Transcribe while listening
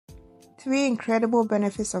3 incredible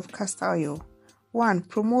benefits of castor oil. 1.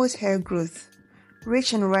 Promotes hair growth.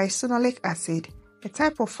 Rich in ricinoleic acid, a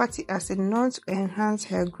type of fatty acid known to enhance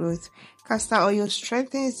hair growth, castor oil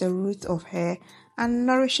strengthens the roots of hair and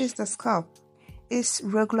nourishes the scalp. Its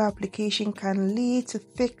regular application can lead to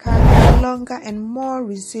thicker, longer, and more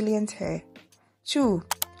resilient hair. 2.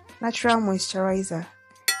 Natural moisturizer.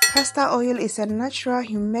 Castor oil is a natural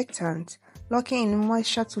humectant, locking in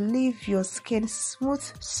moisture to leave your skin smooth,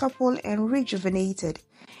 supple, and rejuvenated.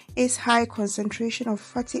 Its high concentration of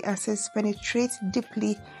fatty acids penetrates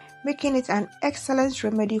deeply, making it an excellent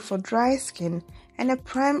remedy for dry skin and a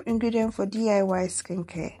prime ingredient for DIY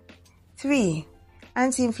skincare. 3.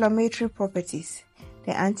 Anti-inflammatory properties.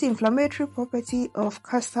 The anti-inflammatory property of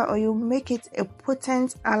castor oil make it a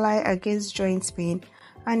potent ally against joint pain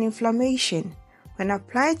and inflammation. When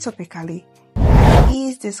applied topically, it can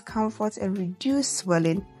ease discomfort and reduce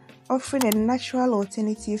swelling, offering a natural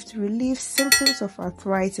alternative to relieve symptoms of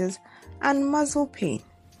arthritis and muscle pain.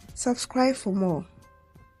 Subscribe for more.